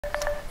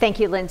Thank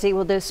you, Lindsay.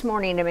 Well, this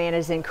morning, a man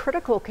is in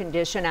critical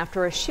condition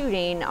after a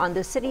shooting on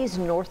the city's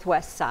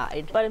northwest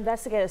side. But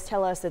investigators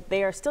tell us that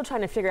they are still trying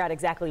to figure out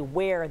exactly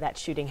where that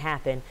shooting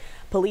happened.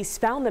 Police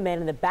found the man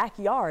in the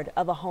backyard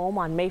of a home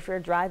on Mayfair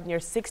Drive near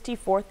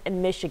 64th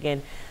and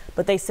Michigan.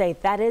 But they say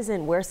that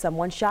isn't where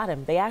someone shot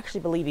him. They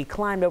actually believe he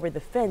climbed over the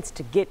fence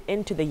to get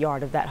into the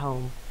yard of that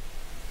home.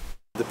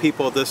 The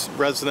people of this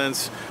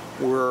residence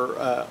were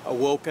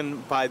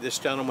awoken by this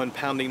gentleman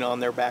pounding on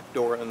their back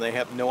door, and they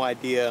have no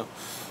idea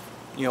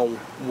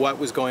what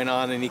was going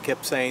on, and he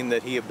kept saying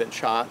that he had been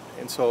shot.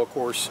 And so of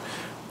course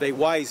they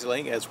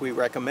wisely, as we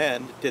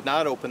recommend, did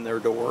not open their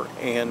door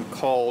and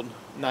called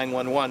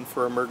 911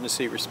 for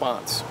emergency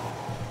response.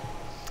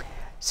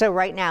 So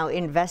right now,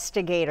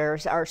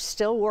 investigators are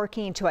still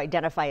working to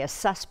identify a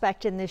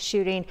suspect in this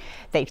shooting.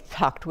 They've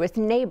talked with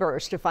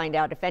neighbors to find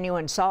out if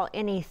anyone saw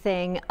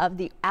anything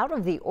out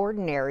of the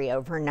ordinary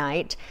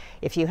overnight.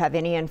 If you have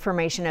any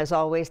information, as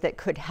always, that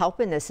could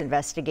help in this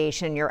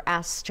investigation, you're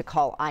asked to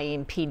call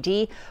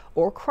IMPD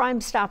or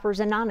Crime Stoppers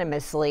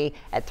anonymously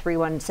at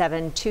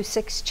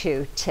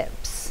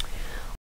 317-262-TIPS.